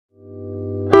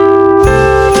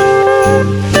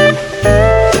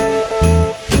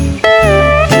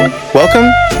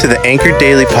the Anchor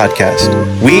Daily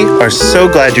Podcast. We are so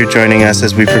glad you're joining us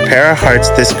as we prepare our hearts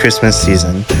this Christmas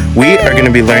season. We are going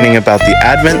to be learning about the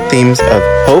Advent themes of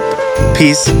hope,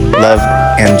 peace, love,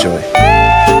 and joy.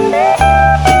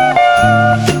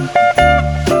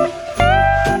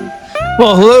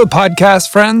 Well, hello, podcast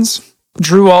friends.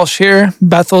 Drew Walsh here,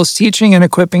 Bethel's Teaching and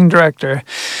Equipping Director.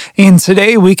 And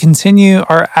today we continue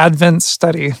our Advent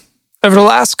study. Over the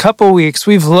last couple weeks,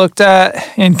 we've looked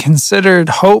at and considered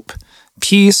hope,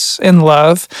 peace, and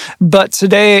love. But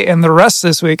today and the rest of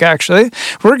this week, actually,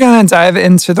 we're going to dive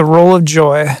into the role of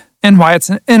joy and why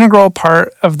it's an integral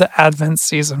part of the Advent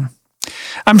season.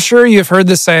 I'm sure you've heard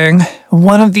the saying,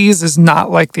 one of these is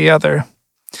not like the other.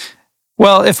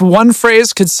 Well, if one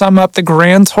phrase could sum up the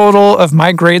grand total of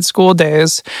my grade school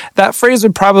days, that phrase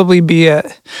would probably be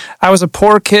it. I was a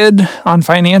poor kid on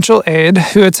financial aid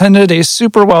who attended a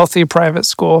super wealthy private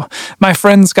school. My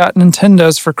friends got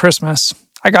Nintendos for Christmas.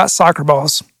 I got soccer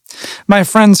balls. My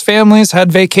friends' families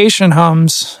had vacation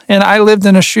homes, and I lived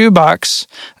in a shoebox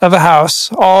of a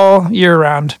house all year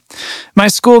round. My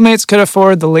schoolmates could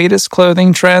afford the latest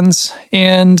clothing trends,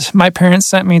 and my parents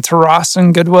sent me to Ross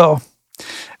and Goodwill.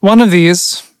 One of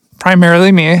these,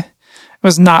 primarily me,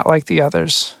 was not like the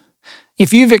others.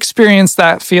 If you've experienced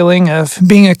that feeling of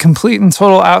being a complete and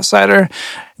total outsider,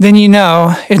 then you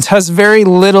know it has very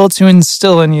little to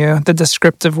instill in you the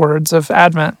descriptive words of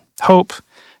Advent: hope,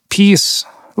 peace,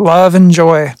 love, and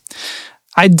joy.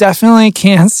 I definitely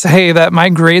can't say that my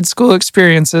grade school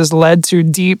experiences led to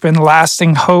deep and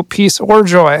lasting hope, peace, or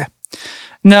joy.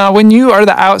 Now, when you are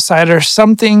the outsider,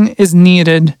 something is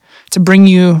needed to bring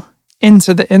you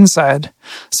into the inside.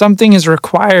 Something is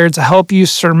required to help you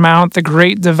surmount the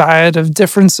great divide of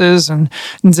differences and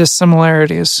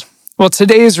dissimilarities. Well,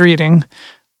 today's reading,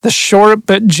 the short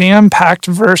but jam-packed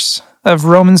verse of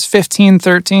Romans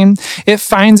 15:13, it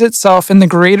finds itself in the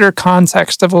greater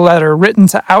context of a letter written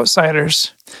to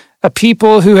outsiders, a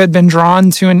people who had been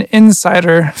drawn to an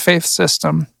insider faith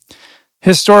system.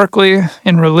 Historically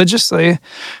and religiously,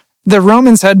 the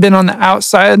Romans had been on the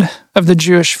outside of the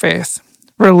Jewish faith.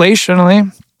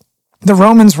 Relationally, the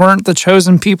Romans weren't the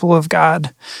chosen people of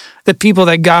God, the people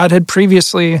that God had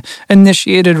previously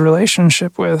initiated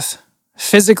relationship with.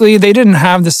 Physically, they didn't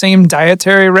have the same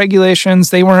dietary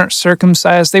regulations. They weren't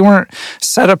circumcised. They weren't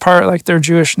set apart like their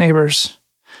Jewish neighbors.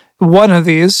 One of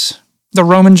these, the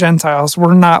Roman Gentiles,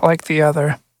 were not like the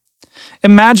other.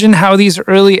 Imagine how these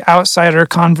early outsider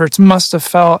converts must have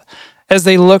felt as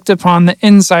they looked upon the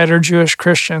insider Jewish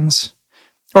Christians.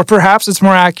 Or perhaps it's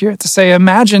more accurate to say,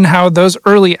 imagine how those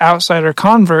early outsider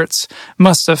converts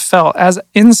must have felt as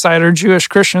insider Jewish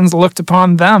Christians looked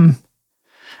upon them.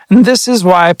 And this is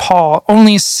why Paul,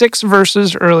 only 6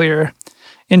 verses earlier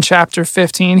in chapter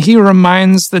 15, he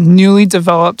reminds the newly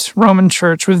developed Roman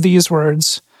church with these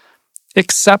words: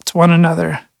 accept one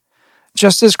another,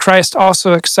 just as Christ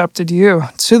also accepted you,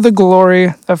 to the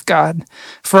glory of God.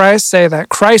 For I say that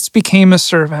Christ became a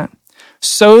servant,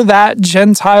 so that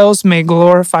Gentiles may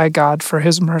glorify God for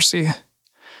his mercy.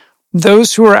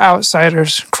 Those who are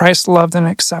outsiders, Christ loved and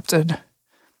accepted.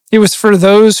 It was for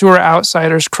those who were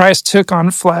outsiders, Christ took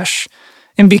on flesh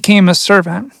and became a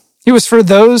servant. It was for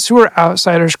those who were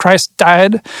outsiders, Christ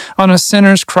died on a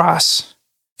sinner's cross.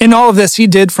 In all of this, he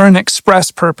did for an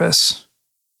express purpose,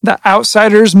 that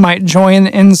outsiders might join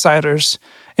insiders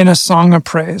in a song of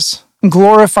praise,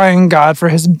 glorifying God for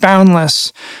his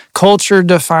boundless,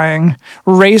 culture-defying,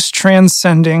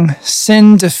 race-transcending,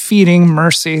 sin-defeating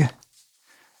mercy.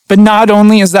 But not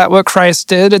only is that what Christ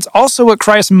did, it's also what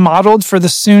Christ modeled for the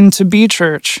soon-to-be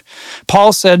church.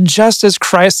 Paul said, just as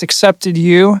Christ accepted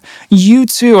you, you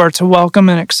too are to welcome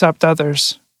and accept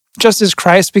others. Just as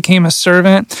Christ became a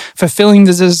servant, fulfilling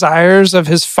the desires of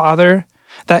his Father,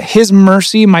 that his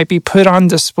mercy might be put on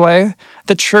display,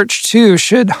 the church too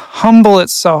should humble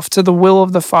itself to the will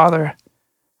of the Father.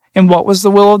 And what was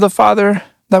the will of the Father?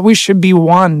 That we should be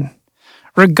one,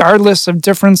 regardless of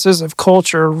differences of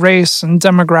culture, race, and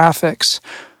demographics.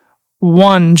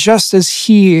 One, just as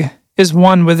he is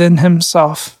one within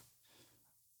himself.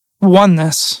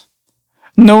 Oneness.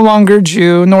 No longer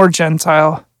Jew nor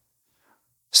Gentile,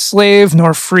 slave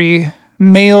nor free,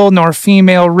 male nor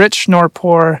female, rich nor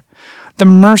poor. The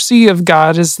mercy of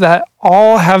God is that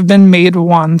all have been made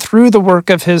one through the work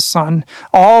of his Son.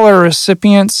 All are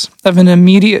recipients of an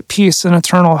immediate peace and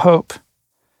eternal hope.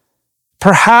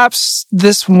 Perhaps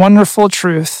this wonderful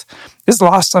truth is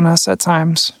lost on us at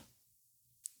times.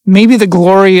 Maybe the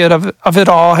glory of it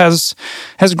all has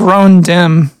grown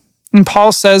dim. And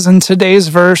Paul says in today's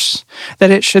verse that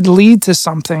it should lead to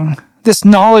something. This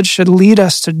knowledge should lead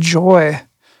us to joy.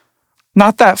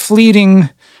 Not that fleeting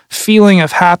feeling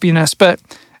of happiness, but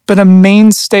but a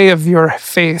mainstay of your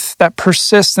faith that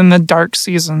persists in the dark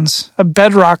seasons, a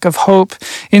bedrock of hope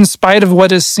in spite of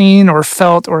what is seen or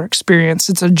felt or experienced.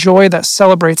 It's a joy that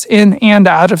celebrates in and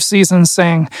out of season,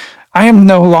 saying, I am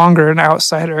no longer an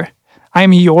outsider. I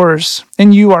am yours,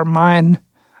 and you are mine.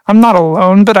 I'm not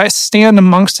alone, but I stand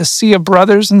amongst a sea of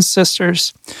brothers and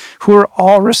sisters who are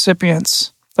all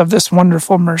recipients of this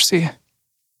wonderful mercy.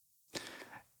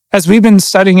 As we've been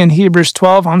studying in Hebrews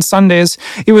 12 on Sundays,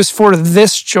 it was for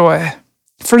this joy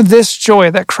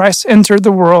that Christ entered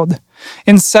the world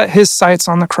and set his sights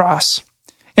on the cross.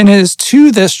 And it is to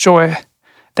this joy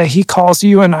that he calls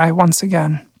you and I once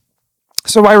again.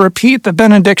 So I repeat the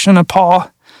benediction of Paul,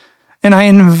 and I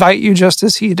invite you just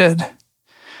as he did.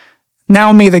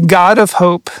 Now may the God of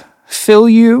hope fill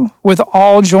you with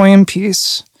all joy and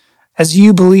peace as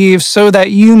you believe, so that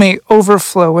you may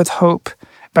overflow with hope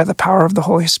by the power of the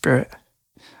Holy Spirit.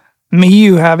 May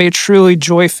you have a truly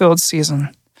joy-filled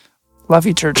season. Love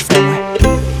you, church family.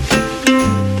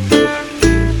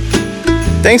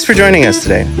 Thanks for joining us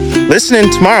today. Listen in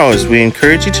tomorrow as we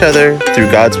encourage each other through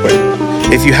God's Word.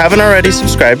 If you haven't already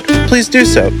subscribed, please do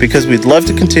so, because we'd love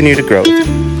to continue to grow with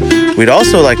you. We'd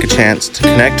also like a chance to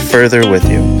connect further with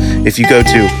you. If you go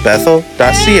to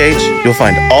bethel.ch, you'll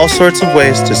find all sorts of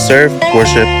ways to serve,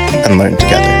 worship, and learn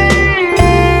together.